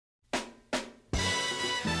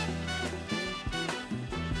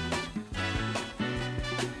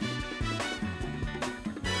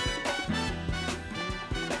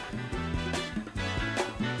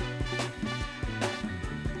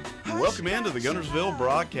Welcome into the Guntersville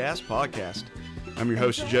Broadcast Podcast. I'm your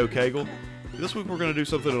host, Joe Cagle. This week we're going to do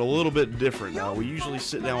something a little bit different. We usually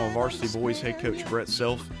sit down with varsity boys head coach Brett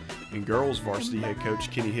Self and girls varsity head coach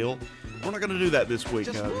Kenny Hill. We're not going to do that this week.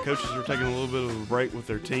 The coaches are taking a little bit of a break with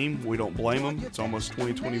their team. We don't blame them. It's almost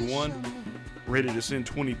 2021, ready to send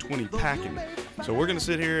 2020 packing. So we're going to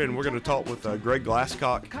sit here and we're going to talk with Greg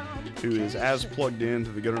Glasscock, who is as plugged into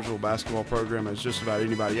the Guntersville basketball program as just about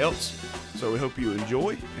anybody else. So we hope you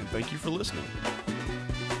enjoy, and thank you for listening.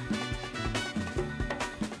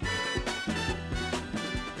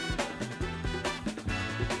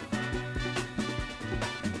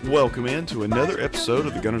 Welcome into another episode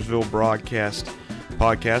of the Guntersville Broadcast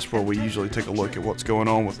Podcast, where we usually take a look at what's going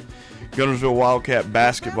on with Guntersville Wildcat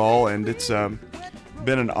basketball, and it's been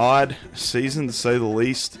an odd season to say the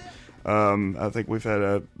least. I think we've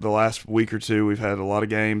had the last week or two, we've had a lot of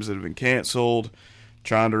games that have been canceled,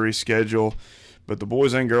 trying to reschedule, but the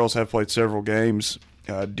boys and girls have played several games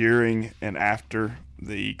during and after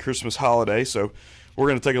the Christmas holiday, so we're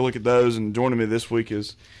going to take a look at those, and joining me this week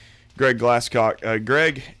is Greg Glasscock.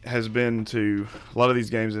 Greg has been to a lot of these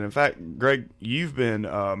games, and in fact, Greg, you've been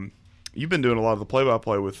doing a lot of the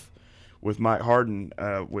play-by-play with Mike Harden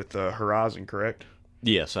with Horizon, correct?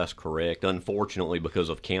 Yes, that's correct. Unfortunately, because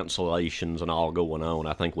of cancellations and all going on,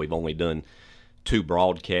 I think we've only done 2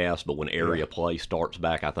 broadcasts, but when area play starts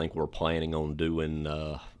back, I think we're planning on doing,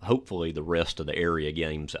 hopefully, the rest of the area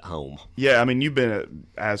games at home. Yeah, I mean, you've been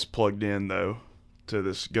as plugged in, though, to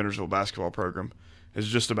this Guntersville basketball program as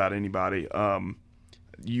just about anybody.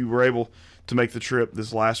 You were able to make the trip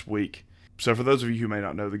this last week. So for those of you who may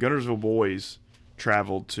not know, the Guntersville boys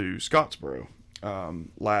traveled to Scottsboro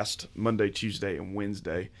last Monday, Tuesday, and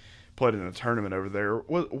Wednesday. Played in a tournament over there.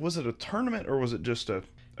 Was it a tournament or was it just a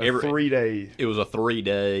 3-day? It was a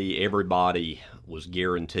 3-day. Everybody was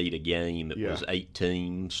guaranteed a game. It was 8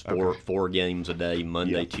 teams, four games a day,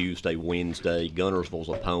 Monday, Tuesday, Wednesday. Guntersville's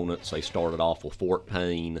opponents, they started off with Fort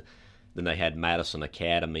Payne. Then they had Madison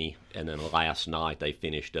Academy, and then last night they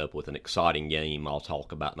finished up with an exciting game I'll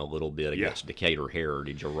talk about in a little bit against Decatur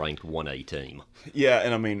Heritage, a ranked 1A team. Yeah,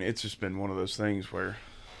 and I mean, it's just been one of those things where,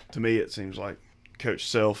 to me, it seems like Coach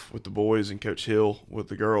Self with the boys and Coach Hill with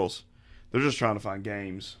the girls, they're just trying to find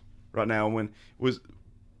games right now.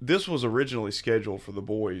 This was originally scheduled for the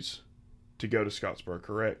boys to go to Scottsboro,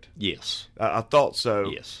 correct? Yes. I thought so.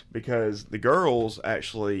 Yes. Because the girls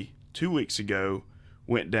actually, 2 weeks ago,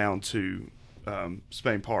 went down to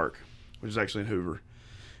Spain Park, which is actually in Hoover.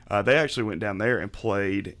 They actually went down there and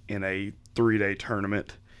played in a 3-day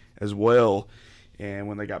tournament as well. And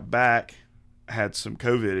when they got back, had some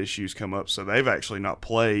COVID issues come up, so they've actually not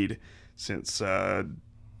played since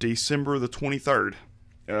December the 23rd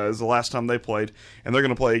is the last time they played. And they're going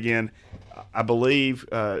to play again. I believe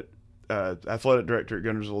athletic director at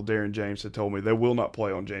Guntersville, Darren James, had told me they will not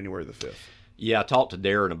play on January the 5th. Yeah, I talked to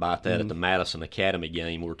Darren about that at the Madison Academy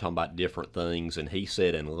game. We were talking about different things, and he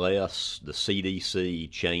said unless the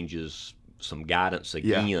CDC changes some guidance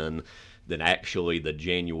again, then actually the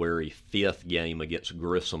January 5th game against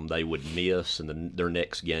Grissom they would miss, and then their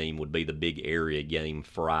next game would be the big area game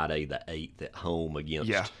Friday the 8th at home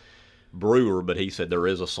against Brewer. But he said there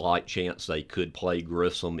is a slight chance they could play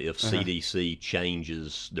Grissom if CDC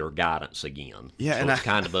changes their guidance again. Yeah, so and it's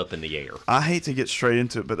kind of up in the air. I hate to get straight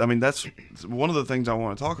into it, but I mean that's one of the things I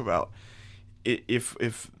want to talk about. If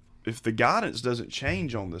the guidance doesn't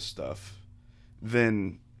change on this stuff,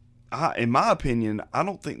 then in my opinion, I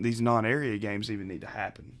don't think these non-area games even need to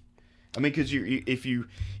happen. I mean, because if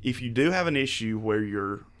you do have an issue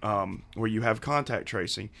where where you have contact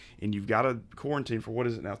tracing and you've got to quarantine for, what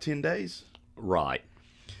is it now, 10 days? Right.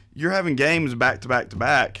 You're having games back to back to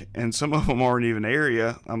back, and some of them aren't even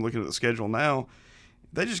area. I'm looking at the schedule now.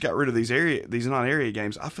 They just got rid of these non-area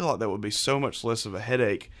games. I feel like that would be so much less of a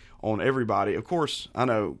headache on everybody. Of course, I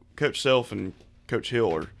know Coach Self and Coach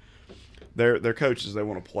Hill are they're coaches. They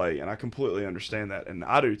want to play, and I completely understand that, and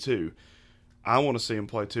I do too. I want to see them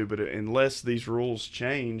play too, but unless these rules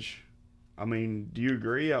change, I mean, do you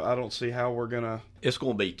agree? I don't see how we're going to... It's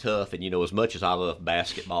going to be tough, and, as much as I love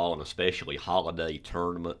basketball and especially holiday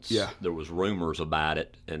tournaments, there was rumors about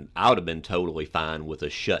it, and I would have been totally fine with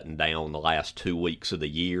us shutting down the last 2 weeks of the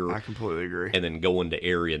year. I completely agree. And then going to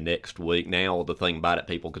area next week. Now, the thing about it,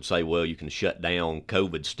 people could say, well, you can shut down,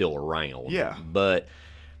 COVID's still around. Yeah. But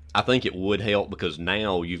I think it would help because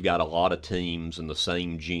now you've got a lot of teams in the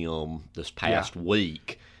same gym this past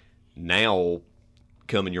week. Now,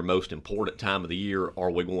 coming your most important time of the year,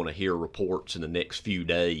 are we going to hear reports in the next few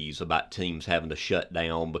days about teams having to shut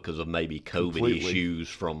down because of maybe COVID issues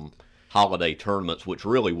from holiday tournaments, which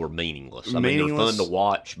really were meaningless. I mean, they're fun to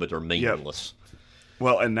watch, but they're meaningless.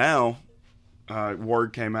 Well, and now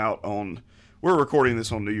word came out on. We're recording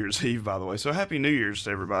this on New Year's Eve, by the way. So happy New Year's to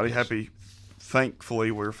everybody. Yes. Thankfully,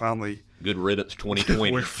 we're finally. Good riddance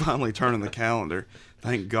 2020. We're finally turning the calendar.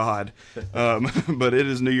 Thank God. But it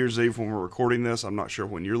is New Year's Eve when we're recording this. I'm not sure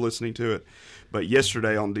when you're listening to it. But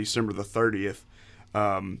yesterday on December the 30th,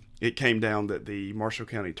 it came down that the Marshall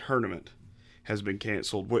County tournament has been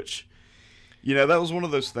canceled, which, that was one of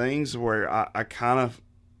those things where I kind of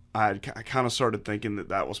started thinking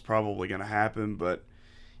that was probably going to happen, but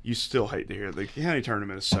you still hate to hear it. The county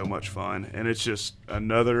tournament is so much fun, and it's just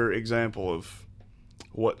another example of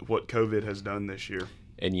what COVID has done this year.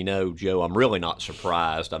 And Joe, I'm really not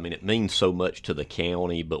surprised. I mean, it means so much to the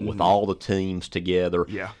county, but with all the teams together,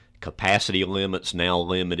 capacity limits now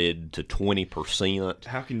limited to 20%.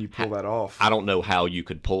 How can you pull that off? I don't know how you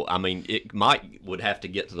could pull. I mean, it would have to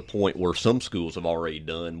get to the point where some schools have already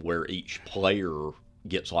done, where each player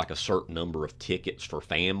gets like a certain number of tickets for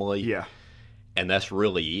family. Yeah. And that's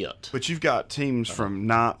really it. But you've got teams from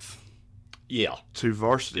ninth to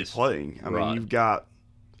varsity playing. I mean,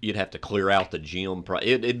 you'd have to clear out the gym.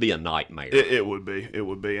 It'd be a nightmare. It would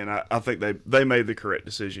be. And I think they made the correct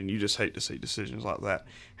decision. You just hate to see decisions like that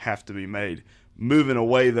have to be made. Moving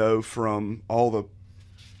away, though, from all the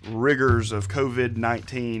rigors of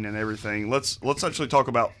COVID-19 and everything, let's actually talk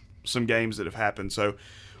about some games that have happened. So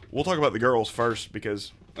we'll talk about the girls first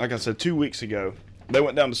because, like I said, 2 weeks ago, they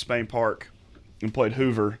went down to Spain Park and played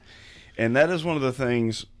Hoover. And that is one of the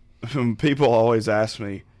things people always ask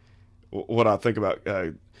me what I think about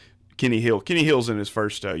Kenny Hill. Kenny Hill's in his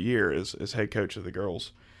first year as head coach of the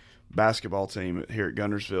girls basketball team here at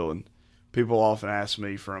Guntersville, and people often ask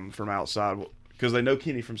me from outside because they know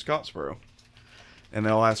Kenny from Scottsboro, and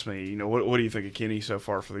they'll ask me, what do you think of Kenny so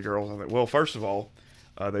far for the girls? I think, well, first of all,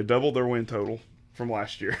 they doubled their win total from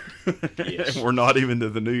last year. Yes. We're not even to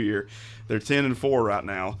the new year. They're 10-4 right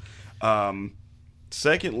now.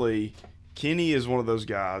 Secondly, Kenny is one of those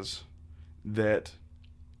guys that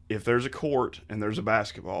if there's a court and there's a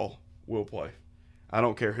basketball, we'll play. I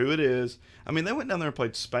don't care who it is. I mean, they went down there and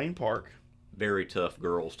played Spain Park. Very tough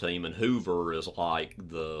girls team, and Hoover is like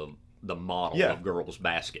the model of girls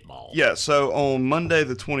basketball. Yeah, so on Monday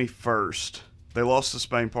the 21st, they lost to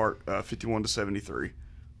Spain Park 51-73,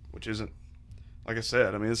 which isn't, like I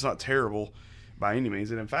said, I mean, it's not terrible by any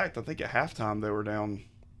means. And in fact, I think at halftime they were down,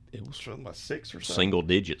 it was about 6 or something. Single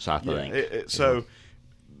digits, I think. So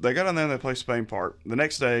they got on there and they played Spain Park. The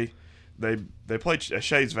next day, they played a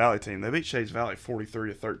Shades Valley team. They beat Shades Valley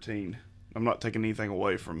 43-13. I'm not taking anything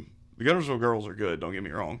away from the Guntersville girls are good. Don't get me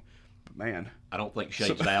wrong, but man, I don't think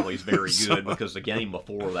Shades Valley is very good because the game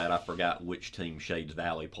before that, I forgot which team Shades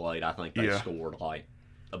Valley played. I think they scored like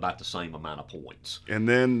about the same amount of points. And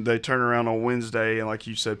then they turn around on Wednesday and, like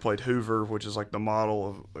you said, played Hoover, which is like the model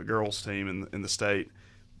of a girls team in the state.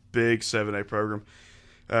 Big 7A program.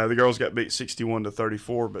 The girls got beat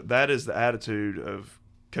 61-34, but that is the attitude of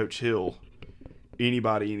Coach Hill.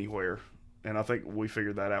 Anybody, anywhere, and I think we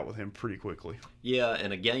figured that out with him pretty quickly. Yeah,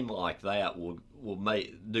 and a game like that will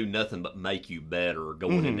do nothing but make you better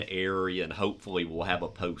going into area, and hopefully we'll have a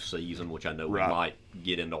postseason, which I know we might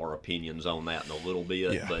get into our opinions on that in a little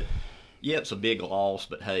bit. Yeah. But yeah, it's a big loss,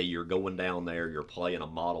 but hey, you're going down there, you're playing a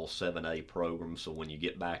Model 7A program, so when you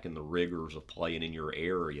get back in the rigors of playing in your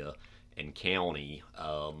area and county,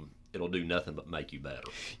 it'll do nothing but make you better.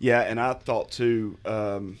 Yeah, and I thought too,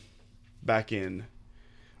 back in,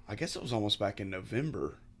 I guess it was almost back in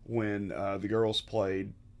November when the girls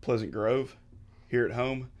played Pleasant Grove here at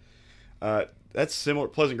home. That's similar.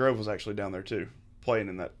 Pleasant Grove was actually down there too, playing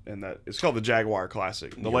in that. It's called the Jaguar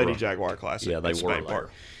Classic, the Lady Jaguar Classic. Yeah, they were there.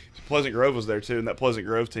 So Pleasant Grove was there too, and that Pleasant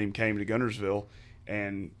Grove team came to Guntersville,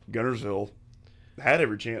 and Guntersville had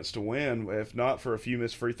every chance to win. If not for a few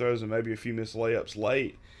missed free throws and maybe a few missed layups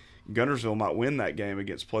late, Guntersville might win that game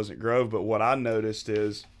against Pleasant Grove. But what I noticed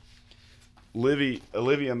is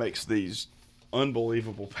Olivia makes these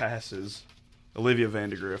unbelievable passes. Olivia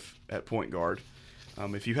Vandegrift at point guard.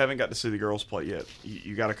 If you haven't got to see the girls play yet,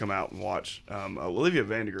 you got to come out and watch. Olivia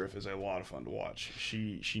Vandegrift is a lot of fun to watch.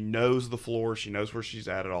 She knows the floor. She knows where she's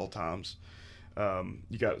at all times.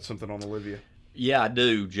 You got something on Olivia? Yeah, I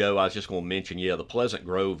do, Joe. I was just going to mention, the Pleasant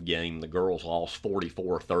Grove game, the girls lost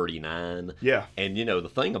 44-39. Yeah. And, the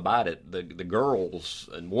thing about it, the girls,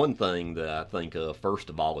 and one thing that I think of, first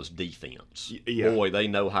of all, is defense. Yeah. Boy, they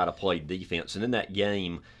know how to play defense. And in that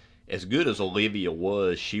game, as good as Olivia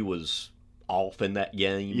was, she was off in that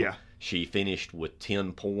game. Yeah. She finished with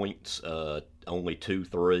 10 points, only 2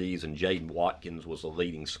 threes, and Jaden Watkins was the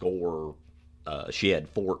leading scorer. She had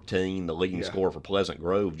 14. The leading scorer for Pleasant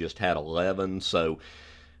Grove just had 11. So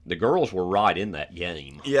the girls were right in that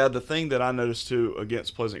game. Yeah, the thing that I noticed too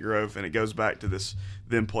against Pleasant Grove, and it goes back to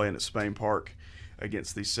them playing at Spain Park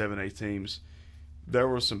against these 7A teams, there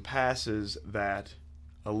were some passes that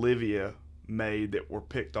Olivia made that were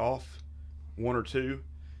picked off, one or two,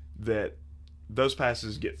 that those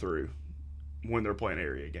passes get through when they're playing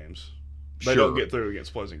area games. They don't get through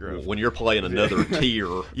against Pleasant Grove. When you're playing another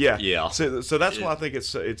tier. Yeah. So that's why I think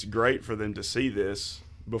it's great for them to see this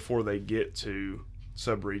before they get to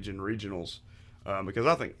sub-region regionals, because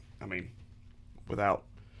I mean, without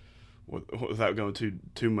going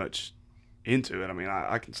too much into it, I mean,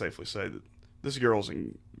 I can safely say that this girls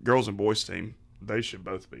and boys team, they should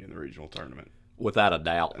both be in the regional tournament. Without a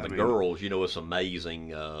doubt. The girls, it's amazing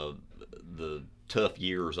the tough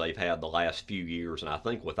years they've had the last few years, and I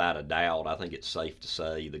think without a doubt, I think it's safe to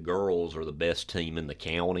say the girls are the best team in the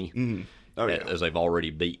county. Mm-hmm. Oh, yeah. As they've already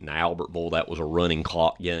beaten Albertville. That was a running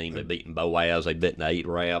clock game. They've beaten Boaz. They've beaten 8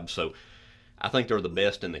 So I think they're the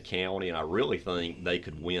best in the county, and I really think they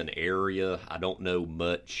could win area. I don't know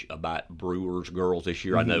much about Brewers girls this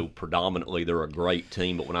year. Mm-hmm. I know predominantly they're a great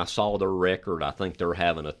team, but when I saw their record, I think they're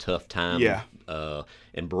having a tough time. Yeah.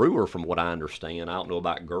 And Brewer, from what I understand, I don't know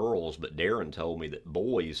about girls, but Darren told me that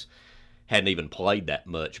boys hadn't even played that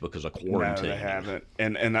much because of quarantine. No, they haven't.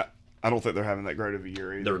 And I don't think they're having that great of a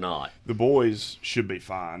year either. They're not. The boys should be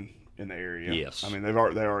fine in the area. Yes. I mean, they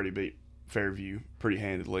already beat Fairview pretty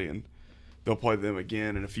handedly, and they'll play them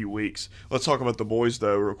again in a few weeks. Let's talk about the boys,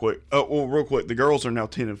 though, real quick. Real quick, the girls are now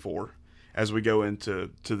 10-4 as we go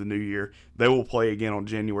into the new year. They will play again on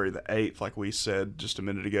January the 8th, like we said just a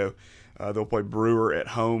minute ago. They'll play Brewer at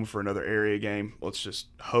home for another area game. Let's just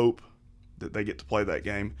hope that they get to play that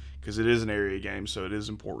game because it is an area game, so it is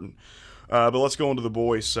important. But let's go on to the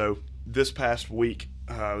boys. So this past week,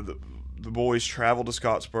 the boys traveled to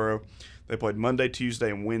Scottsboro. They played Monday,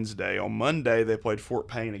 Tuesday, and Wednesday. On Monday, they played Fort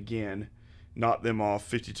Payne again. Knocked them off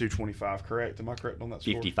 52-25, correct? Am I correct on that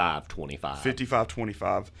score? 55-25.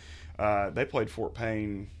 55-25. They played Fort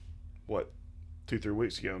Payne, 2-3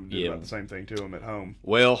 weeks ago, and did about the same thing to them at home.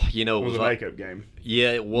 Well, it was a makeup game.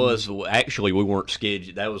 Yeah, it was. Actually, we weren't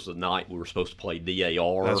scheduled. That was the night we were supposed to play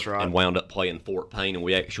DAR. That's right. And wound up playing Fort Payne, and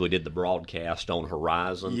we actually did the broadcast on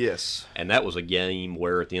Horizon. Yes. And that was a game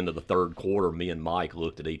where at the end of the third quarter, me and Mike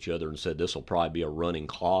looked at each other and said, this will probably be a running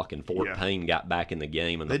clock, and Fort Payne got back in the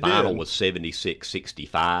game, and the final was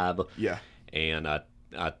 76-65. Yeah. And I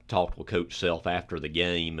talked with Coach Self after the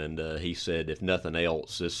game, and he said, if nothing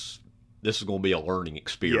else, this is going to be a learning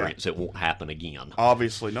experience. Yeah. It won't happen again.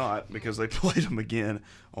 Obviously not, because they played them again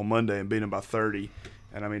on Monday and beat them by 30.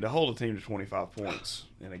 And, I mean, to hold a team to 25 points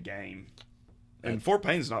in a game. And Fort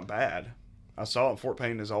Payne's not bad. I saw it. Fort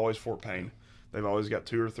Payne is always Fort Payne. They've always got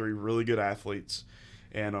 2 or 3 really good athletes.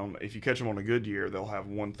 And if you catch them on a good year, they'll have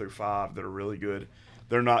 1 through 5 that are really good.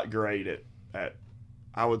 They're not great at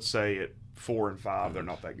I would say, at 4 and 5, they're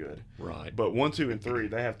not that good. Right. But 1, 2, and 3,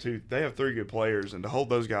 they have 3 good players, and to hold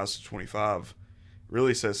those guys to 25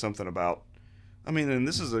 really says something about. I mean, and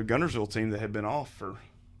this is a Guntersville team that had been off for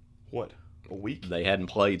a week. They hadn't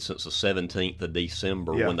played since the 17th of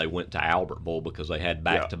December when they went to Albertville because they had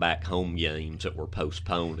back-to-back home games that were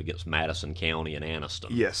postponed against Madison County and Anniston.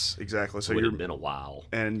 Yes, exactly. So it had been a while.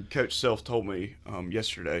 And Coach Self told me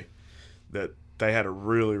yesterday that they had a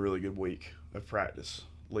really, really good week of practice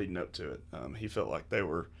leading up to it. He felt like they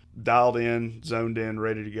were dialed in, zoned in,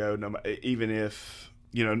 ready to go, even if,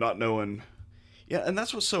 not knowing. Yeah, and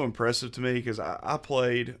that's what's so impressive to me because I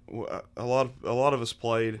played, a lot of us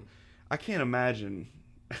played. I can't imagine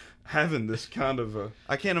having this kind of a.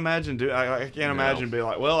 I can't imagine being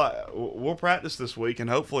like, we'll practice this week and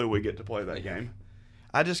hopefully we get to play that game.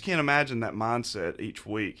 I just can't imagine that mindset each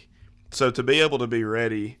week. So to be able to be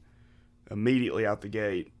ready immediately out the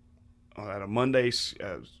gate at a Monday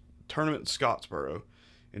tournament in Scottsboro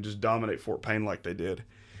and just dominate Fort Payne like they did.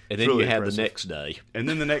 And then really you had impressive. the next day. And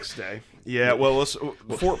then the next day. Yeah, well,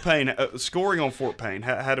 Fort Payne, scoring on Fort Payne,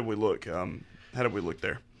 how did we look? How did we look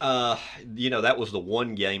there? That was the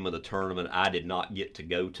one game of the tournament I did not get to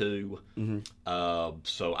go to. Mm-hmm.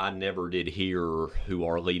 So I never did hear who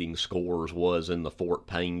our leading scorers was in the Fort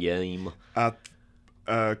Payne game.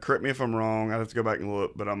 Correct me if I'm wrong. I'd have to go back and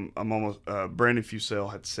look, but I'm almost. Brandon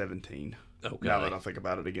Fusel had 17. Okay. Now that I think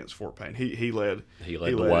about it, against Fort Payne, he led the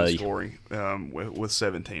way in scoring with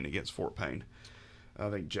 17 against Fort Payne. I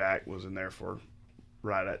think Jack was in there for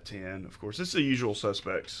right at 10. Of course, it's the usual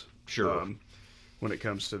suspects. Sure. When it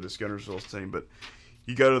comes to this Guntersville team, but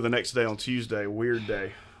you go to the next day on Tuesday, weird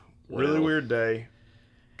day, really weird day.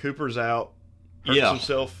 Cooper's out. Hurts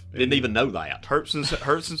himself. Didn't even know that. Hurts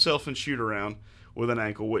himself in shoot around. with an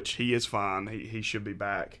ankle, which he is fine. He should be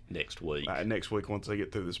back next week. Next week once they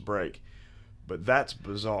get through this break. But that's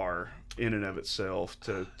bizarre in and of itself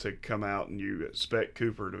to come out and you expect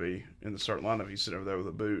Cooper to be in the starting lineup. He's sitting over there with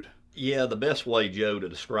a boot. Yeah, the best way, Joe, to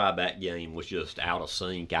describe that game was just out of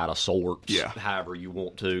sync, out of sorts, however you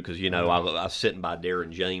want to. Because, I was sitting by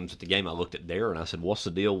Darren James at the game. I looked at Darren. I said, what's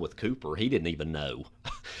the deal with Cooper? He didn't even know.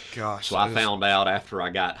 Gosh. So I found out after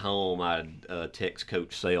I got home. I text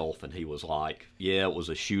Coach Self, and he was like, yeah, it was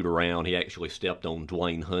a shoot-around. He actually stepped on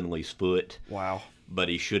Dwayne Hunley's foot. Wow. But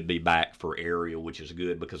he should be back for area, which is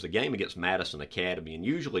good because the game against Madison Academy, and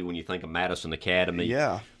usually when you think of Madison Academy,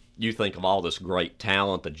 you think of all this great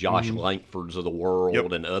talent, the Josh Langfords of the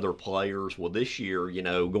world and other players. Well, this year,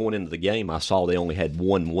 going into the game, I saw they only had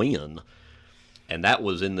one win, and that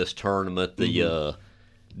was in this tournament the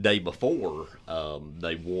day before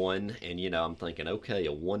they won. And, I'm thinking, okay,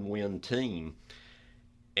 a one-win team.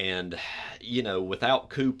 And, without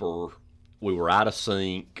Cooper, we were out of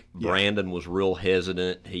sync. Brandon was real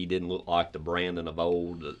hesitant. He didn't look like the Brandon of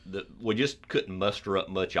old. We just couldn't muster up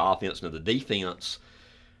much offense. Now, the defense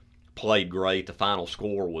played great. The final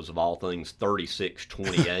score was, of all things,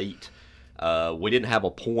 36-28. We didn't have a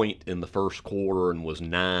point in the first quarter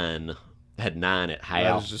and had 9 at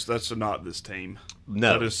half. That's not this team.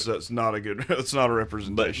 No. That's not a good, that's not a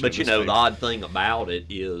representation. But the odd thing about it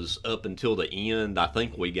is up until the end, I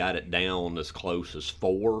think we got it down as close as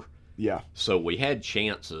 4. Yeah. So we had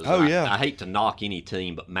chances. I hate to knock any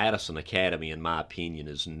team, but Madison Academy, in my opinion,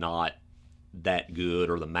 is not that good,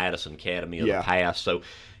 or the Madison Academy of the past. So,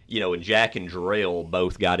 and Jack and Jarrell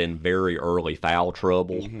both got in very early foul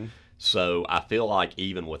trouble. So I feel like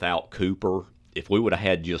even without Cooper, if we would have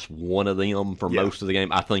had just one of them for most of the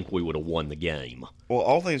game, I think we would have won the game. Well,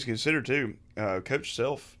 all things considered, too, Coach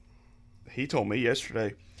Self, he told me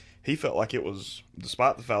yesterday, he felt like it was,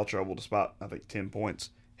 despite the foul trouble, despite, I think, 10 points,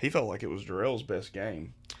 he felt like it was Jarrell's best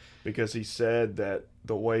game because he said that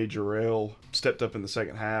the way Jarrell stepped up in the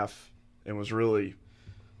second half and was really,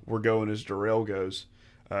 we're going as Jarrell goes,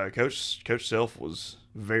 Coach Self was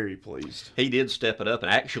very pleased. He did step it up,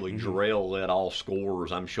 and actually Jarrell led all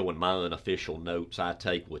scorers. I'm showing my unofficial notes I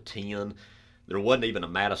take with 10. There wasn't even a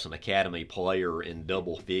Madison Academy player in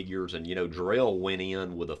double figures, and Jarrell went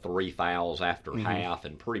in with 3 fouls after half,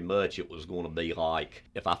 and pretty much it was going to be like,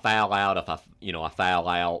 if I foul out, I foul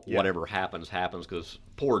out, whatever happens, because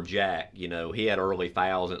poor Jack, he had early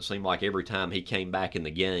fouls, and it seemed like every time he came back in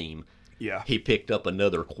the game, he picked up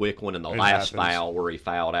another quick one, and the last foul where he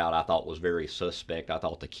fouled out I thought was very suspect. I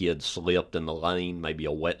thought the kid slipped in the lane, maybe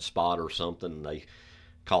a wet spot or something. They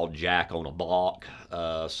called Jack on a block,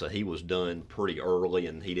 so he was done pretty early,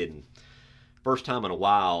 and he didn't. First time in a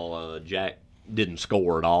while, Jack didn't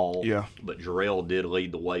score at all. Yeah. But Jarrell did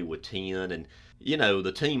lead the way with 10, and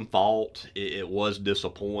the team fought. It was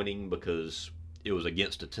disappointing because it was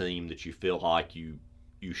against a team that you feel like you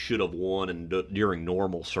should have won, and during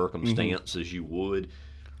normal circumstances you would.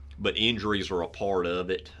 But injuries are a part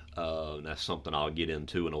of it. And that's something I'll get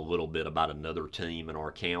into in a little bit about another team in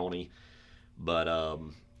our county. But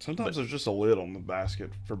sometimes there's just a lid on the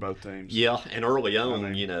basket for both teams. Yeah, and early on,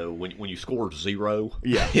 when you scored 0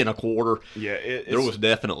 in a quarter, there was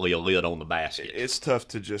definitely a lid on the basket. It's tough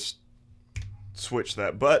to just switch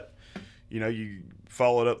that. But, you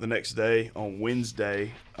followed up the next day on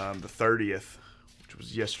Wednesday, the 30th, which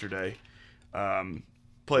was yesterday,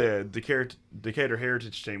 play a Decatur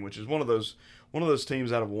Heritage team, which is one of those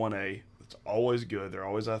teams out of 1A that's always good. They're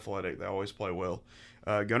always athletic. They always play well.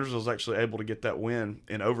 Guntersville's actually able to get that win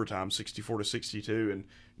in overtime, 64-62, and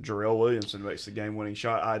Jarrell Williamson makes the game-winning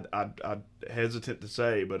shot. I'm hesitant to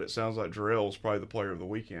say, but it sounds like Jarrell's probably the player of the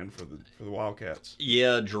weekend for the Wildcats.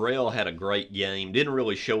 Yeah, Jarrell had a great game. Didn't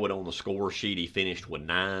really show it on the score sheet. He finished with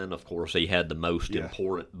 9. Of course, he had the most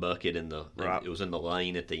important bucket it was in the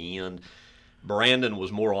lane at the end. Brandon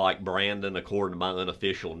was more like Brandon. According to my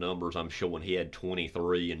unofficial numbers, I'm showing he had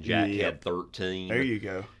 23 and Jack had 13. There you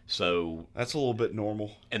go. So that's a little bit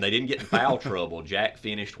normal. And they didn't get in foul trouble. Jack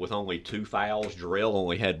finished with only 2 fouls. Jarrell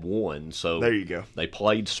only had 1. So there you go. They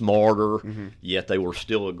played smarter, yet they were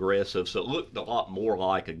still aggressive. So it looked a lot more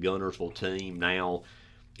like a Guntersville team. Now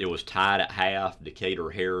it was tied at half.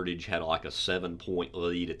 Decatur Heritage had like a 7-point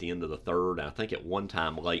lead at the end of the third. And I think at one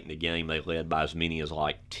time late in the game they led by as many as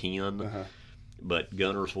like 10. But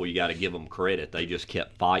Guntersville, you got to give them credit. They just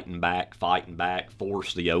kept fighting back,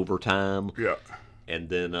 forced the overtime. Yeah. And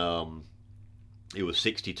then it was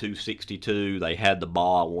 62-62. They had the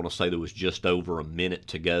ball. I want to say there was just over a minute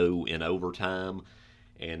to go in overtime.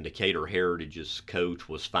 And Decatur Heritage's coach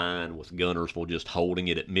was fine with Guntersville just holding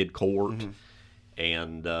it at midcourt.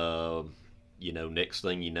 And next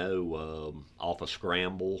thing you know, off a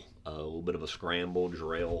scramble, a little bit of a scramble,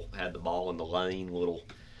 Jarrell had the ball in the lane,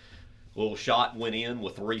 little shot went in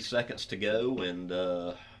with 3 seconds to go, and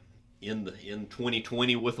in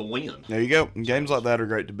 2020 with a win. There you go. Games like that are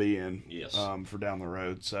great to be in. Yes. For down the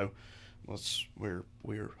road. So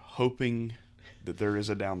we're hoping that there is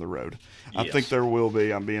a down the road. I think there will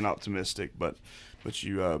be. I'm being optimistic, but with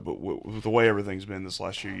the way everything's been this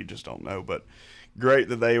last year, you just don't know. But great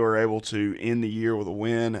that they were able to end the year with a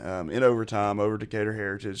win in overtime over Decatur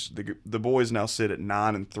Heritage. The boys now sit at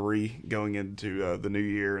 9-3 going into the new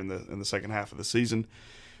year in the second half of the season.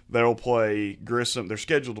 They'll play Grissom. They're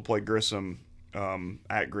scheduled to play Grissom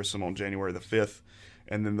at Grissom on January the 5th,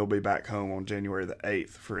 and then they'll be back home on January the 8th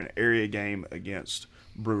for an area game against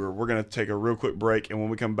Brewer. We're going to take a real quick break, and when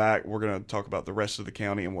we come back, we're going to talk about the rest of the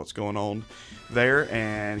county and what's going on there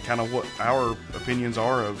and kind of what our opinions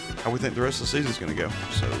are of how we think the rest of the season is going to go.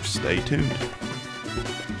 So stay tuned.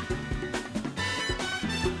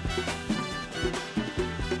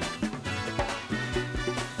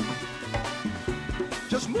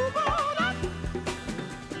 Just move on up.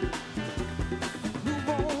 Move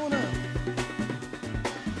on up.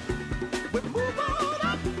 We move on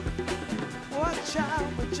up. Watch out,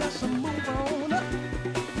 we just move on up.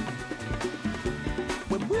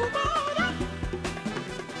 We move on up.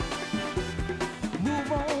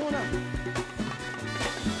 Move on up.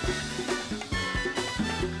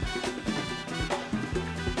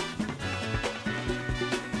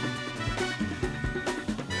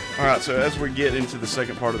 All right, so as we get into the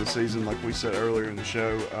second part of the season, like we said earlier in the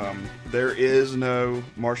show, there is no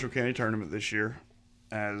Marshall County tournament this year.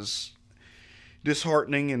 As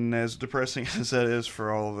disheartening and as depressing as that is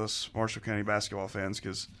for all of us Marshall County basketball fans,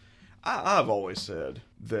 because I've always said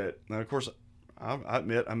that, and of course, I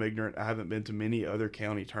admit I'm ignorant. I haven't been to many other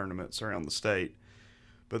county tournaments around the state,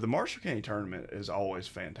 but the Marshall County tournament is always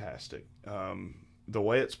fantastic. The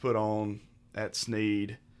way it's put on at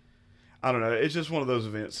Snead, I don't know. It's just one of those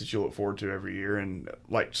events that you look forward to every year, and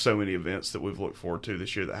like so many events that we've looked forward to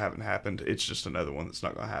this year that haven't happened, it's just another one that's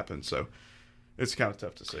not going to happen. So it's kind of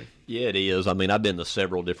tough to see. Yeah, it is. I mean, I've been to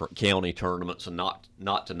several different county tournaments, and not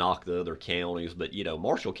to knock the other counties, but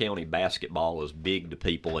Marshall County basketball is big to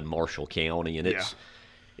people in Marshall County, and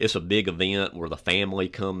it's a big event where the family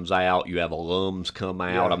comes out. You have alums come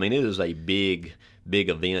out. Yeah. I mean, it is a big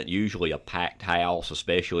event, usually a packed house,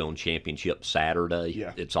 especially on Championship Saturday.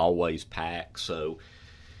 Yeah. It's always packed, so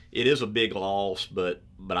it is a big loss, but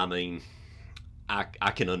I mean, I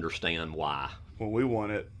can understand why. When we won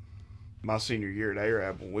it, my senior year at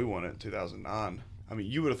Arab, when we won it in 2009, I mean,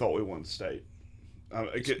 you would have thought we won the state.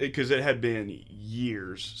 Because it had been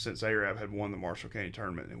years since Arab had won the Marshall County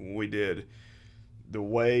tournament. And when we did, the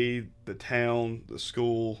way the town, the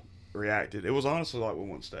school reacted, it was honestly like we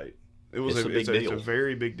won state. It's a big deal. It's a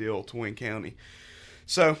very big deal to win county.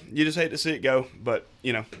 So you just hate to see it go, but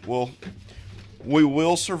we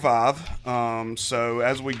will survive. So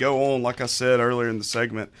as we go on, like I said earlier in the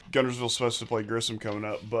segment, Guntersville's supposed to play Grissom coming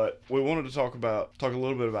up, but we wanted to talk a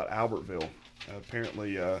little bit about Albertville.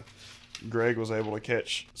 Apparently, Greg was able to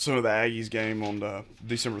catch some of the Aggies game on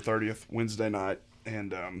December 30th, Wednesday night,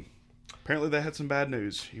 and apparently they had some bad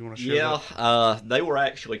news. You want to share that? Yeah, they were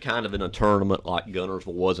actually kind of in a tournament like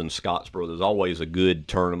Guntersville was in Scottsboro. There's always a good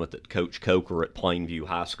tournament that Coach Coker at Plainview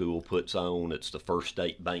High School puts on. It's the First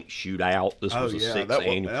State Bank Shootout. This was a sixth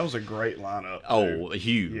annual. That was a great lineup. Oh,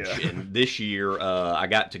 huge. Yeah. And this year, I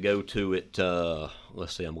got to go to it,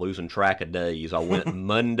 let's see, I'm losing track of days. I went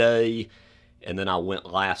Monday, and then I went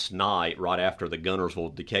last night right after the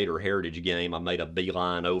Guntersville-Decatur Heritage game. I made a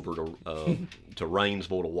beeline over to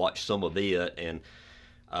Rainsville to watch some of it, and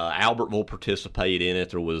Albertville participated in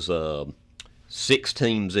it. There was 6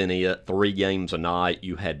 teams in it, 3 games a night.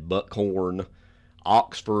 You had Buckhorn,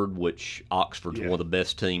 Oxford, which Oxford's one of the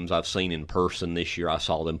best teams I've seen in person this year. I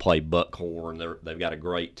saw them play Buckhorn. They've got a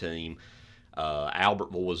great team.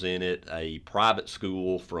 Albertville was in it. A private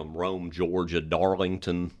school from Rome, Georgia,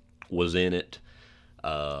 Darlington, was in it.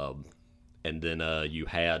 And then you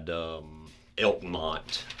had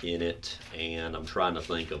Elkmont in it, and I'm trying to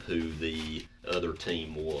think of who the other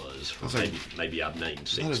team was. Maybe I've named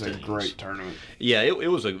 6 teams. That is a great tournament. Yeah, it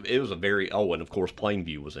was a very and of course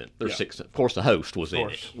Plainview was in it. There's 6. Of course, the host was in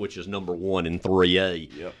it, which is number 1 in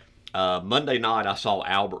 3A. Yep. Monday night, I saw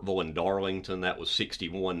Albertville and Darlington. That was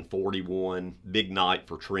 61-41. Big night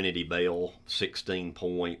for Trinity Bell, 16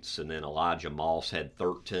 points, and then Elijah Moss had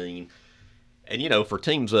 13. And, for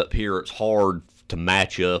teams up here, it's hard to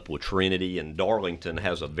match up with Trinity, and Darlington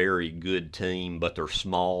has a very good team, but they're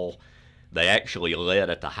small. They actually led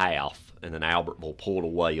at the half, and then Albertville pulled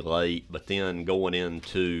away late. But then going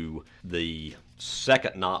into the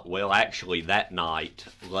second night, well, actually that night,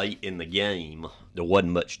 late in the game, there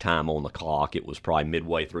wasn't much time on the clock. It was probably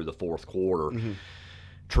midway through the fourth quarter. Mm-hmm.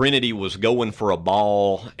 Trinity was going for a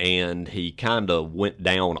ball, and he kind of went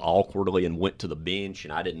down awkwardly and went to the bench,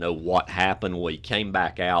 and I didn't know what happened. Well, he came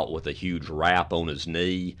back out with a huge wrap on his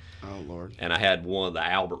knee. Oh, Lord. And I had one of the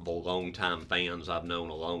Albertville longtime fans I've known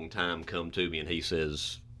a long time come to me, and he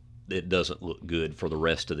says, it doesn't look good for the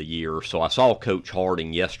rest of the year. So I saw Coach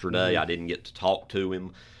Harding yesterday. I didn't get to talk to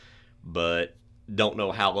him, but don't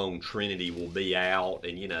know how long Trinity will be out.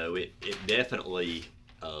 And, it definitely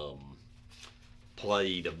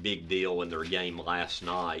played a big deal in their game last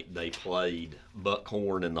night. They played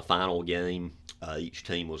Buckhorn in the final game. Each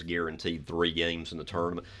team was guaranteed 3 games in the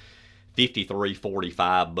tournament.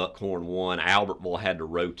 53-45, Buckhorn won. Albertville had to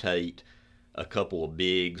rotate a couple of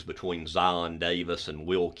bigs between Zion Davis and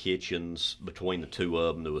Will Kitchens. Between the two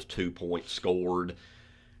of them, there was 2 points scored.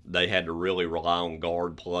 They had to really rely on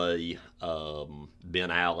guard play.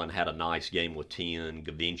 Ben Allen had a nice game with 10.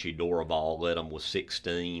 Gavinci Dorival led them with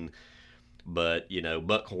 16. But,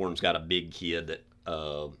 Buckhorn's got a big kid that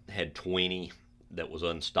had 20 that was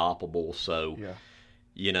unstoppable. So,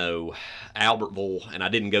 Albertville, and I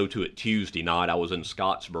didn't go to it Tuesday night. I was in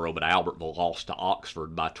Scottsboro, but Albertville lost to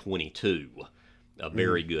Oxford by 22, a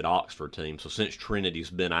very good Oxford team. So since Trinity's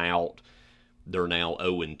been out, they're now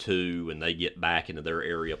 0-2, and they get back into their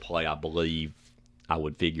area play. I believe, I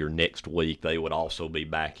would figure next week they would also be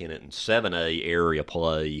back in it. In 7A area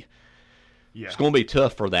play, it's going to be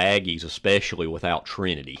tough for the Aggies, especially without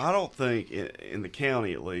Trinity. I don't think, in the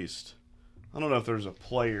county at least, I don't know if there's a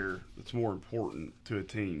player that's more important to a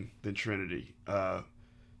team than Trinity,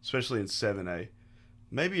 especially in 7A.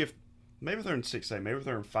 Maybe if they're in 6A, maybe if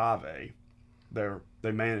they're in 5A,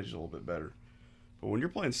 they manage a little bit better. But when you're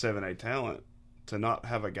playing 7A talent, to not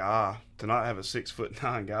have a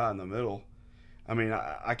 6'9" guy in the middle, I mean,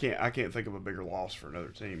 I can't think of a bigger loss for another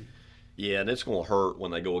team. Yeah, and it's going to hurt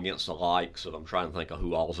when they go against the likes of, I'm trying to think of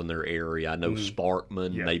who all's in their area. I know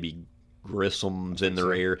Sparkman, maybe Grissom's in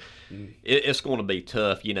their area. It's going to be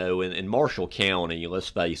tough, in Marshall County, let's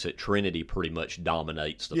face it, Trinity pretty much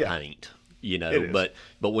dominates the paint,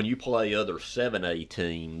 but when you play other 7A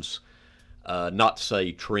teams, not to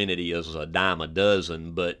say Trinity is a dime a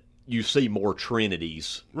dozen, but you see more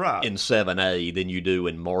Trinities in 7A than you do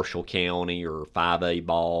in Marshall County or 5A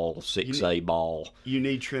ball, 6A ball. You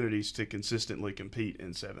need Trinities to consistently compete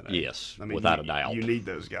in 7A. Yes, without a doubt. You need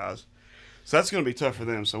those guys. So that's going to be tough for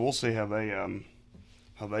them. So we'll see how they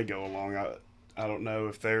go along. I don't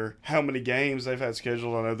know how many games they've had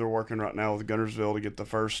scheduled. I know they're working right now with Guntersville to get the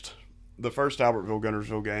first Albertville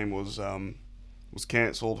Guntersville game was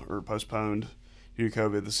canceled or postponed due to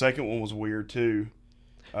COVID. The second one was weird too,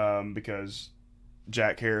 because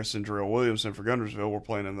Jack Harris and Darrell Williamson for Guntersville were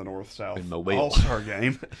playing in the North-South All-Star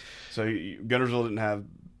game. So Guntersville didn't have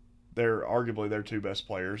arguably their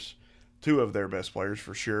two of their best players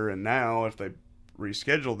for sure. And now if they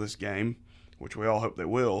reschedule this game, which we all hope they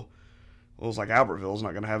will, it looks like Albertville's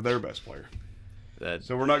not going to have their best player.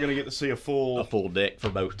 So we're not going to get to see a full deck for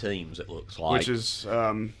both teams, it looks like. Which is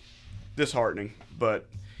disheartening. But,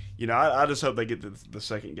 I just hope they get the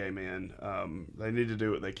second game in. They need to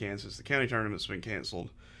do what they can since the county tournament's been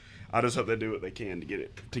canceled. I just hope they do what they can to get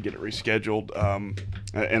it rescheduled.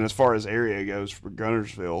 And as far as area goes for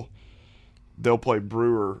Guntersville, they'll play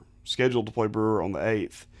scheduled to play Brewer on the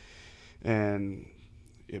 8th. And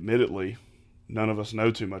admittedly, none of us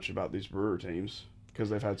know too much about these Brewer teams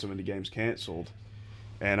because they've had so many games canceled.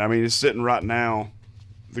 And, I mean, it's sitting right now.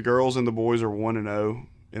 The girls and the boys are 1-0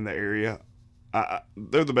 in the area.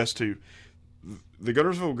 They're the best two. The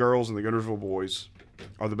Guntersville girls and the Guntersville boys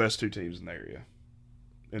are the best two teams in the area,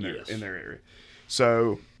 in their area.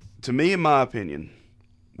 So, to me, in my opinion,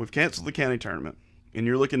 we've canceled the county tournament, and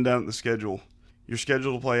you're looking down at the schedule. You're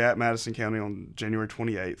scheduled to play at Madison County on January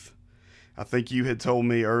 28th. I think you had told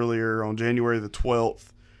me earlier on January the 12th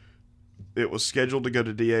it was scheduled to go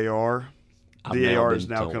to DAR. DAR is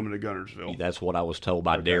now coming to Guntersville. That's what I was told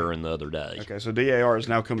by Darren the other day. Okay, so DAR is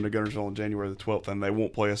now coming to Guntersville on January the 12th, and they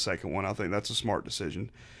won't play a second one. I think that's a smart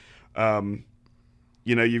decision.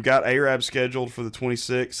 You've got ARAB scheduled for the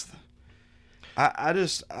 26th.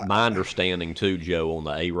 My understanding, too, Joe, on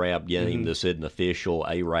the ARAB game, this isn't official.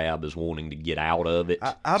 ARAB is wanting to get out of it,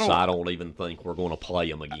 so I don't even think we're going to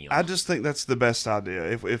play them again. I just think that's the best idea.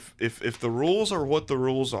 If the rules are what the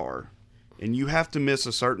rules are, and you have to miss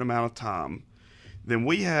a certain amount of time, then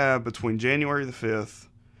we have between January the 5th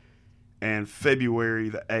and February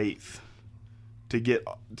the 8th to get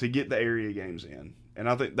the area games in. And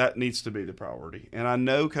I think that needs to be the priority. And I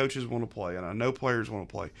know coaches want to play, and I know players want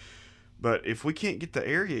to play. But if we can't get the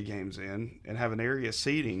area games in and have an area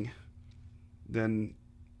seating, then,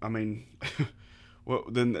 I mean, well,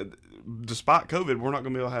 then despite COVID, we're not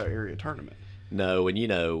going to be able to have an area tournament. No,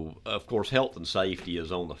 and of course, health and safety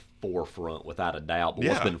is on the forefront without a doubt. But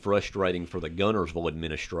what's been frustrating for the Guntersville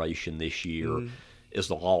administration this year is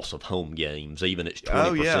the loss of home games, even at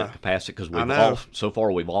 20% capacity. Because we've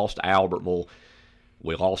lost Albertville,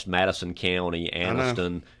 we lost Madison County,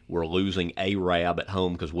 Anniston. We're losing Arab at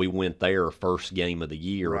home because we went there first game of the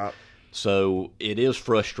year. Right. So it is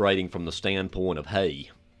frustrating from the standpoint of, hey,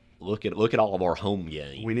 look at all of our home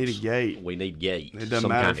games. We need a gate. We need gates. It doesn't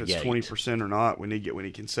matter if it's 20% or not. We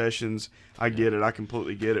need concessions. I get it. I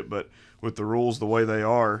completely get it. But with the rules the way they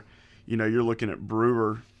are, you're looking at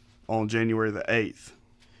Brewer on January the 8th.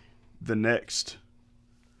 The next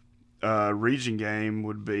region game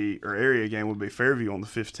would be, or area game would be Fairview on the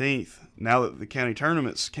 15th. Now that the county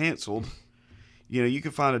tournament's canceled, you can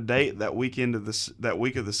find a date that week of the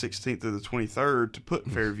 16th through the 23rd to put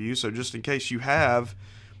Fairview. So just in case you have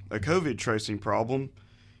a COVID tracing problem,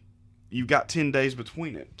 you've got 10 days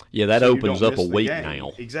between it. Yeah, that opens up a week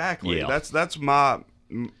now. Exactly. Yeah. That's my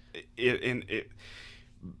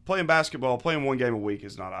playing basketball, playing one game a week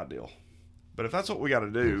is not ideal. But if that's what we got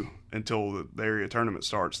to do until the are tournament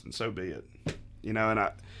starts, then so be it. And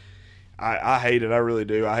I hate it. I really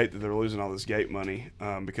do. I hate that they're losing all this gate money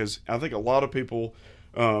because I think a lot of people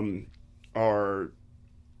are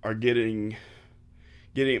getting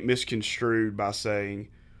it misconstrued by saying,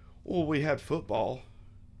 well, we had football.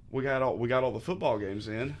 We got all the football games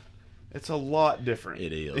in. It's a lot different.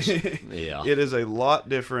 It is. Yeah. It is a lot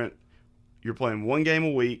different. You're playing one game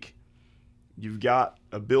a week. You got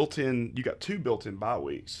two built-in bye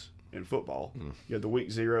weeks in football. You had the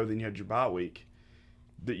week 0, then you had your bye week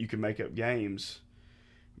that you can make up games.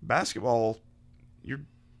 Basketball,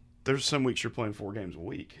 there's some weeks you're playing 4 games a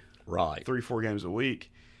week. Right. 3-4 games a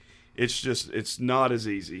week. It's not as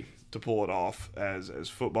easy to pull it off as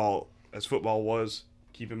football was.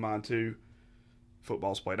 Keep in mind too,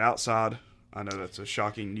 football's played outside. I know that's a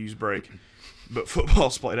shocking news break, but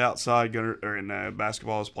football's played outside, and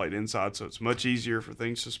basketball is played inside, so it's much easier for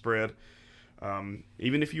things to spread.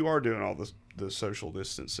 Even if you are doing all the social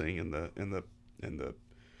distancing and the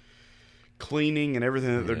cleaning and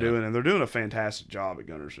everything that they're doing, and they're doing a fantastic job at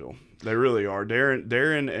Guntersville. They really are.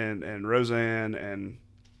 Darren and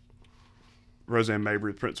Roseanne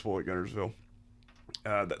Mabry, the principal at Guntersville,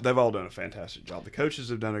 they've all done a fantastic job. The coaches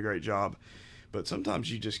have done a great job, but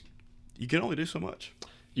sometimes you can only do so much.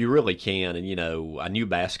 You really can, and I knew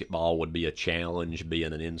basketball would be a challenge,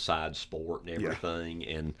 being an inside sport and everything,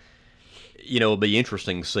 and it'll be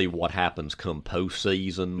interesting to see what happens come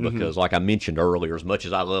postseason because, like I mentioned earlier, as much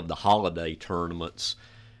as I love the holiday tournaments,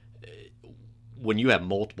 when you have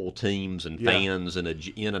multiple teams and fans in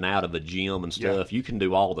and out of a gym and stuff, you can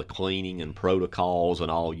do all the cleaning and protocols and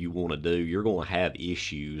all you want to do. You're going to have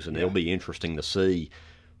issues, and it'll be interesting to see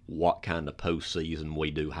what kind of postseason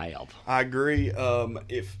we do have. I agree.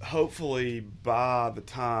 If hopefully by the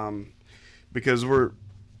time, because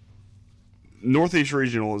Northeast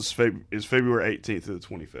Regional is February 18th to the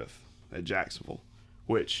 25th at Jacksonville,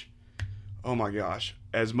 which, oh my gosh,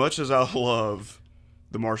 as much as I love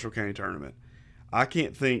the Marshall County Tournament, I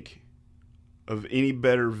can't think of any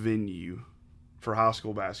better venue for high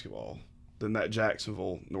school basketball than that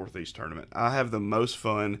Jacksonville Northeast Tournament. I have the most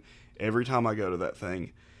fun every time I go to that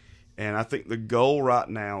thing. And I think the goal right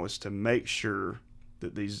now is to make sure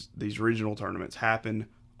that these regional tournaments happen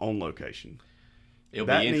on location.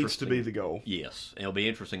 That needs to be the goal. Yes. It'll be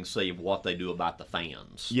interesting to see what they do about the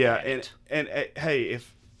fans. Yeah, and hey,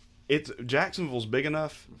 if it's Jacksonville's big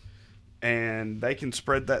enough and they can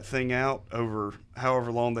spread that thing out over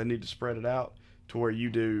however long they need to spread it out to where you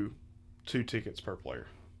do 2 tickets per player.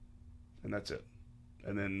 And that's it.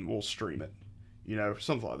 And then we'll stream it.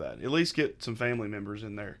 Something like that. At least get some family members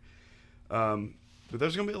in there. But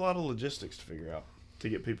there's going to be a lot of logistics to figure out to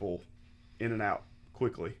get people in and out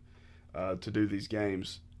quickly to do these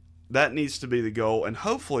games. That needs to be the goal. And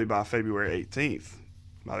hopefully by February 18th,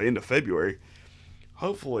 by the end of February,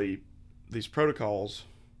 hopefully these protocols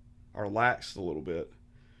are laxed a little bit,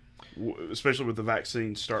 especially with the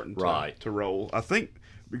vaccine starting to roll. I think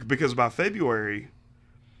because by February,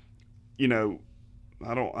 I don't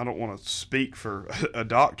want to speak for a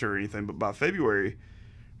doctor or anything, but by February,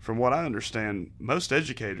 from what I understand, most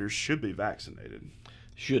educators should be vaccinated.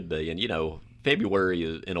 Should be. And,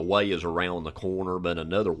 February, in a way, is around the corner, but in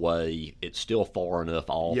another way, it's still far enough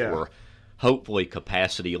off where hopefully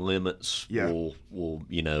capacity limits will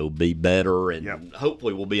be better, and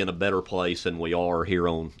hopefully we'll be in a better place than we are here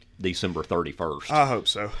on December 31st. I hope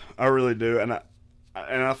so. I really do, and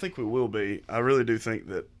I think we will be. I really do think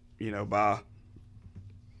that by,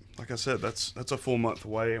 like I said, that's a full month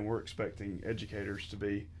away, and we're expecting educators to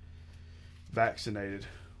be vaccinated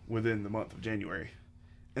within the month of January,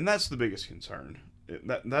 and that's the biggest concern.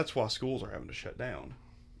 That's why schools are having to shut down.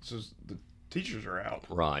 So the teachers are out.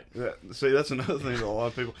 Right. See, that's another thing that a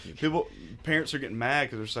lot of parents are getting mad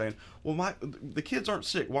because they're saying, well, the kids aren't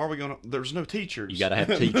sick. Why are we going to? There's no teachers. You got to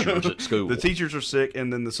have teachers at school. The teachers are sick,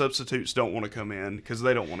 and then the substitutes don't want to come in because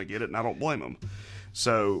they don't want to get it, and I don't blame them.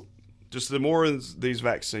 So just the more these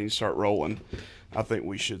vaccines start rolling, I think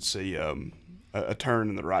we should see a turn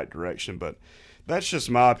in the right direction. But that's just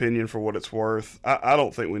my opinion for what it's worth. I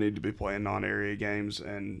don't think we need to be playing non-area games,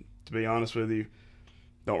 and to be honest with you,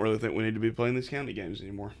 don't really think we need to be playing these county games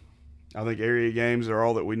anymore. I think area games are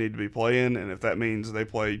all that we need to be playing, and if that means they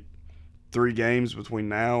play 3 games between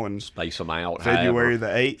now and space them out February the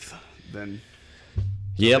 8th, then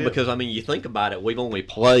yeah, because I mean, you think about it, we've only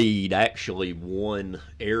played actually one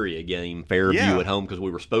area game, Fairview at home, because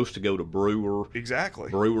we were supposed to go to Brewer.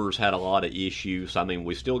 Exactly. Brewers had a lot of issues. I mean,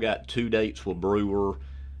 we still got 2 dates with Brewer,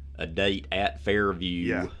 a date at Fairview.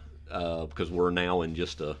 Yeah. Because we're now in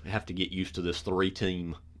have to get used to this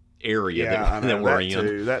 3-team area that we're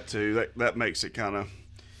in. That makes it kind of.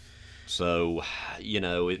 So,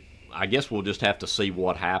 I guess we'll just have to see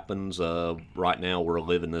what happens. Right now, we're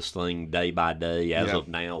living this thing day by day. As of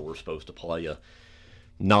now, we're supposed to play a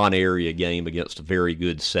non-area game against a very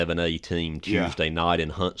good 7A team Tuesday night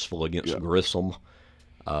in Huntsville against Grissom.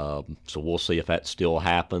 So we'll see if that still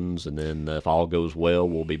happens, and then if all goes well,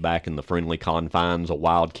 we'll be back in the friendly confines of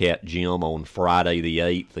Wildcat Gym on Friday the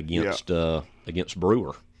 8th against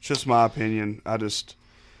Brewer. It's just my opinion. I just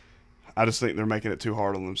think they're making it too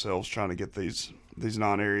hard on themselves trying to get these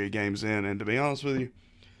non-area games in. And to be honest with you,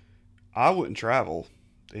 I wouldn't travel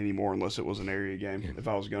anymore unless it was an area game if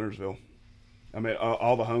I was Guntersville. I mean,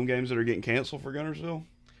 all the home games that are getting canceled for Guntersville.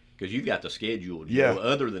 Because you've got the schedule, Joe.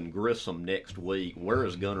 Other than Grissom next week, where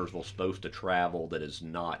is Guntersville supposed to travel that is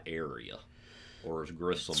not area? Or is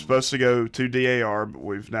Grissom supposed to go to DAR, but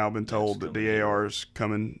we've now been told that DAR is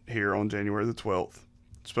coming here on January the 12th.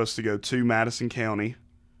 It's supposed to go to Madison County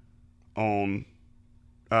supposed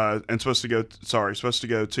to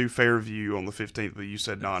go to Fairview on the 15th, but you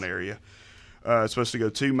said non-area. It's supposed to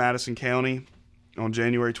go to Madison County on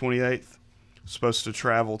January 28th. Supposed to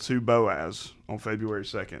travel to Boaz on February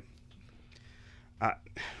 2nd.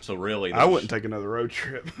 So really, I wouldn't take another road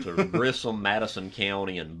trip. So Grissom, Madison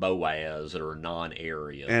County, and Boaz that are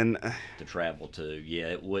non-area to travel to. Yeah,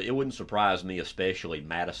 it wouldn't surprise me, especially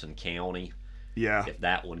Madison County. Yeah. If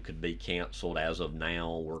that one could be canceled as of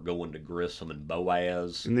now, we're going to Grissom and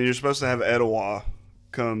Boaz. And then you're supposed to have Etowah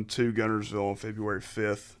come to Guntersville on February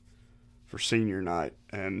 5th for senior night.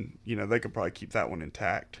 And, they could probably keep that one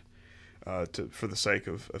intact for the sake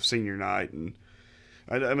of senior night. And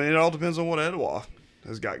I mean, it all depends on what Etowah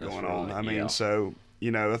has got going on. I mean, so,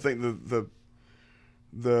 I think the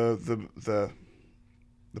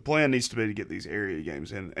plan needs to be to get these area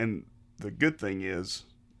games in. And the good thing is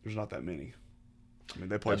there's not that many. I mean,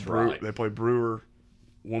 they play Brewer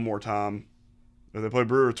one more time. Or they play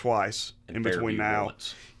Brewer twice and in between now.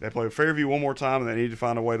 Once. They play Fairview one more time, and they need to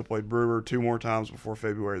find a way to play Brewer 2 more times before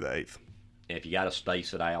February the 8th. And if you got to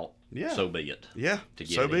space it out, so be it. Yeah,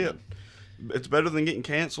 so be it. It's better than getting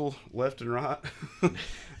canceled left and right.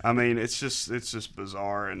 I mean, it's just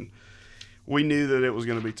bizarre, and we knew that it was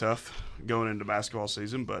going to be tough going into basketball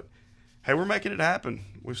season, but hey, we're making it happen.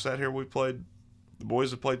 We've sat here, the boys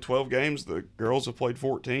have played 12 games, the girls have played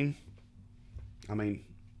 14. I mean,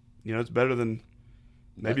 it's better than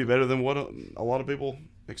what a lot of people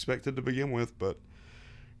expected to begin with, but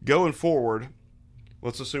going forward,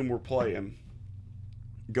 let's assume we're playing.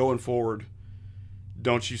 Going forward,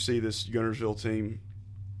 don't you see this Guntersville team,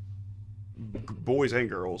 boys and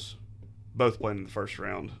girls, both playing in the first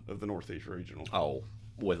round of the Northeast Regional? Oh,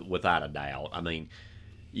 without a doubt. I mean,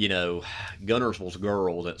 Guntersville's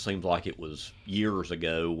girls, it seems like it was years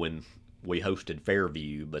ago when we hosted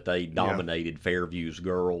Fairview, but they dominated Fairview's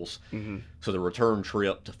girls. Mm-hmm. So the return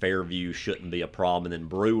trip to Fairview shouldn't be a problem. And then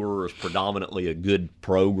Brewer is predominantly a good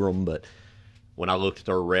program, but when I looked at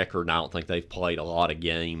their record, I don't think they've played a lot of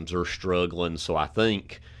games. They're struggling. So I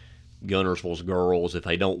think Guntersville's girls, if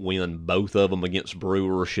they don't win both of them against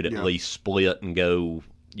Brewer, should at least split and go,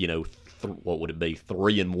 what would it be,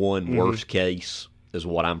 3-1 worst case is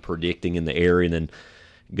what I'm predicting in the area. And then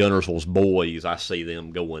Guntersville's boys, I see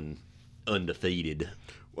them going undefeated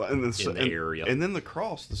Well, and in the area. And then the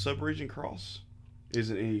cross, the sub-region cross,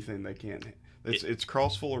 isn't anything they can't. It's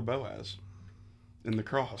cross Fuller Boaz in the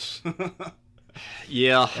cross.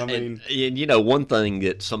 Yeah, I mean, and you know, one thing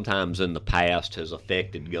that sometimes in the past has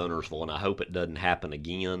affected Guntersville, and I hope it doesn't happen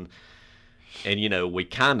again. And you know, we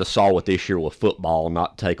kind of saw it this year with football.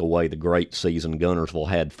 Not to take away the great season Guntersville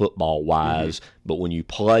had football wise, but when you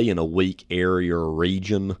play in a weak area or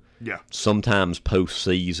region, yeah, sometimes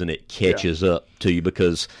postseason it catches up to you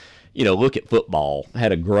because, you know, look at football.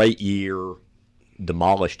 Had a great year,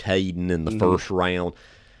 demolished Hayden in the first round.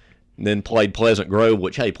 Then played Pleasant Grove,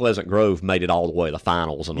 which, hey, Pleasant Grove made it all the way to the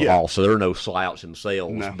finals and lost, so they're no slouch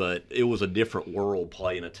themselves. No. But it was a different world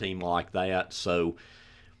playing a team like that. So,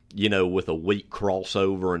 you know, with a weak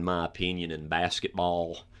crossover, in my opinion, in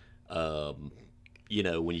basketball, you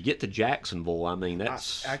know, when you get to Jacksonville, I mean,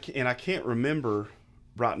 that's... I can't remember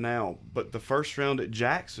right now, but the first round at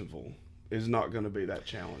Jacksonville is not going to be that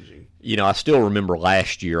challenging. You know, I still remember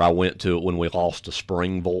last year I went to it when we lost to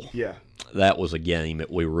Springville. Yeah. That was a game that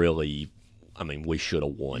we really, I mean, we should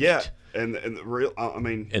have won Yeah, it. and the real, I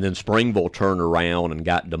mean, And then Springville turned around and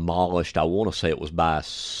got demolished. I want to say it was by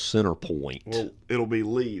Center Point. well, it'll be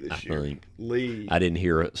Lee this I year. think. Lee. I didn't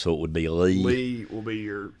hear it, so it would be Lee. Lee will be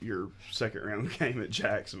your second round game at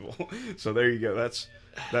Jacksonville. So there you go. That's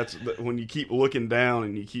when you keep looking down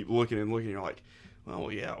and you keep looking and looking, you're like,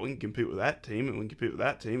 well, yeah, we can compete with that team and we can compete with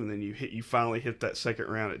that team, and then you finally hit that second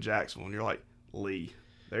round at Jacksonville, and you're like, Lee.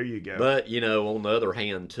 There you go. But, you know, on the other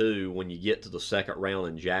hand, too, when you get to the second round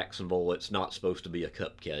in Jacksonville, it's not supposed to be a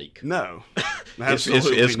cupcake. No, It's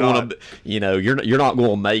absolutely going not. to, you know, you're not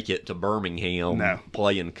going to make it to Birmingham No.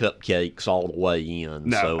 playing cupcakes all the way in.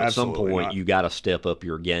 No, so at some absolutely point, not. you got to step up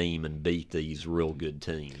your game and beat these real good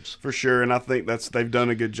teams. For sure, and I think they've done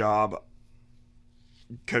a good job.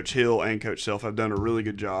 Coach Hill and Coach Self have done a really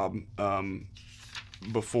good job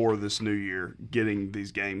before this new year getting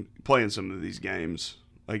these playing some of these games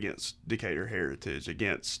against Decatur Heritage,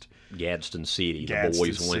 against Gadsden City, the Gadsden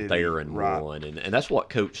boys City, went there and right. won. And that's what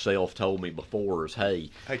Coach Self told me before is, hey,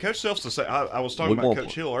 Coach Self's the same. I was talking We about won't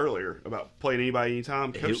Coach Hill earlier about playing anybody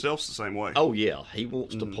anytime. Coach Self's the same way. oh, yeah, he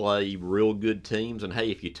wants to play real good teams. And,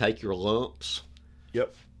 hey, if you take your lumps,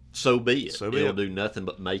 Yep. so be it. So be It'll it. do nothing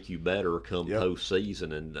but make you better come Yep.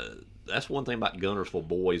 postseason. And that's one thing about Guntersville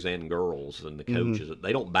boys and girls and the coaches.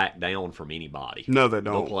 They don't back down from anybody. No, they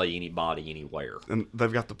They'll don't. play anybody anywhere. And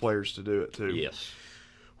they've got the players to do it too. Yes.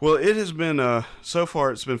 Well, it has been so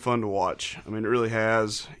far. It's been fun to watch. I mean, it really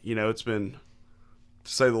has. You know, it's been,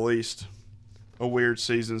 to say the least, a weird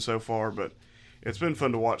season so far, but it's been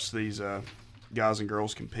fun to watch these guys and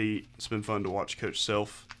girls compete. It's been fun to watch Coach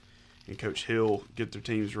Self and Coach Hill get their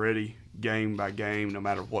teams ready game by game, no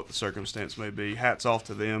matter what the circumstance may be. Hats off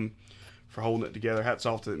to them for holding it together. Hats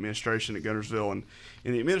off to the administration at Guntersville and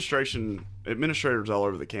the administrators all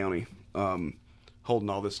over the county, holding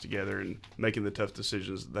all this together and making the tough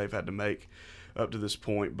decisions that they've had to make up to this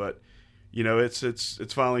point. But you know, it's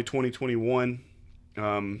finally 2021.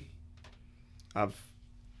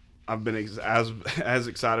 I've been as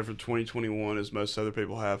excited for 2021 as most other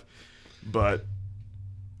people have, but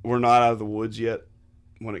we're not out of the woods yet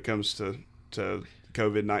when it comes to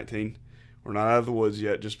COVID-19. We're not out of the woods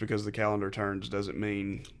yet. Just because the calendar turns doesn't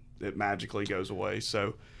mean it magically goes away.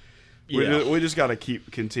 So we just got to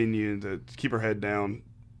keep continuing to keep our head down,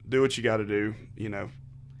 do what you got to do. You know,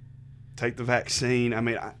 take the vaccine. I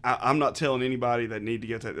mean, I'm not telling anybody that need to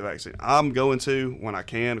go take the vaccine. I'm going to when I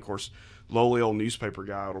can. Of course, lowly old newspaper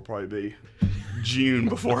guy, it'll probably be June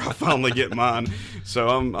before I finally get mine. So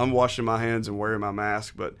I'm washing my hands and wearing my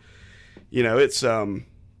mask. But you know, it's you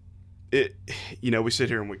know, we sit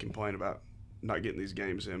here and we complain about not getting these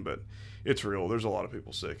games in, but it's real. There's a lot of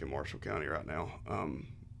people sick in Marshall County right now.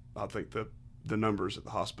 I think the numbers at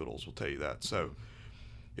the hospitals will tell you that. So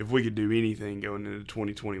if we could do anything going into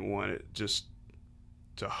 2021, it just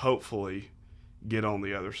to hopefully get on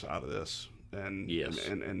the other side of this and Yes.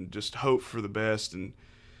 and just hope for the best and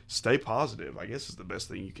stay positive, I guess, is the best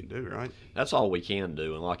thing you can do, right? That's all we can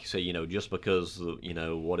do. And like you say, you know, just because, you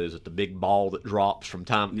know, what is it, the big ball that drops from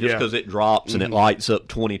time, just Yeah. because it drops and it lights up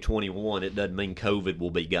 2021, it doesn't mean COVID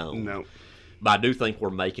will be gone. No. But I do think we're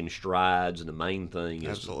making strides, and the main thing is,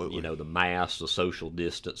 Absolutely. you know, the masks, the social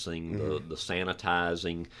distancing, the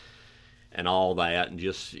sanitizing, and all that, and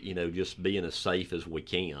just, you know, just being as safe as we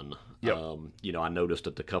can. Yep. You know, I noticed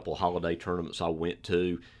at the couple holiday tournaments I went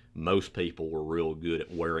to, most people were real good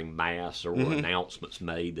at wearing masks. There were announcements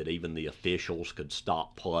made that even the officials could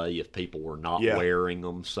stop play if people were not Yeah. wearing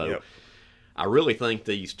them. So Yep. I really think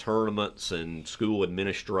these tournaments and school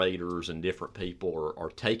administrators and different people are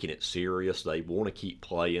taking it serious. They want to keep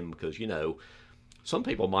playing because, some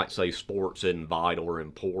people might say sports isn't vital or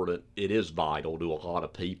important. It is vital to a lot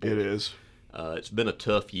of people. It is. It's been a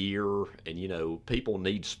tough year, and, people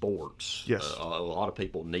need sports. Yes. A lot of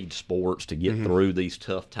people need sports to get through these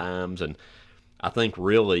tough times, and I think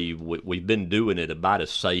really we've been doing it about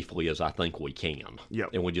as safely as I think we can. Yep.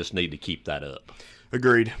 And we just need to keep that up.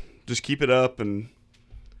 Agreed. Just keep it up and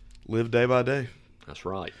live day by day. That's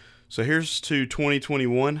right. So here's to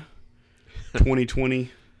 2021,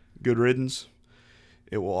 2020, good riddance.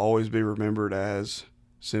 It will always be remembered as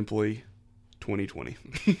simply 2020.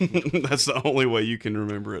 That's the only way you can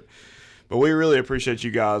remember it. But we really appreciate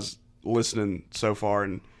you guys listening so far,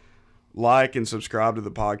 and like and subscribe to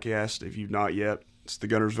the podcast if you've not yet. It's the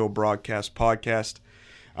Guntersville Broadcast Podcast.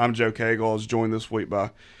 I'm Joe Cagle. I was joined this week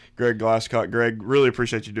by Greg Glasscock. Greg, really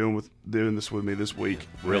appreciate you doing this with me this week.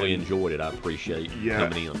 Really enjoyed it. I appreciate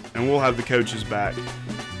coming in. And we'll have the coaches back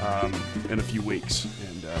in a few weeks,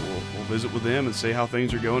 and we'll visit with them and see how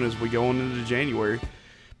things are going as we go on into January.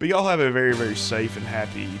 But y'all have a very, very safe and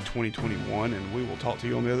happy 2021, and we will talk to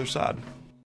you on the other side.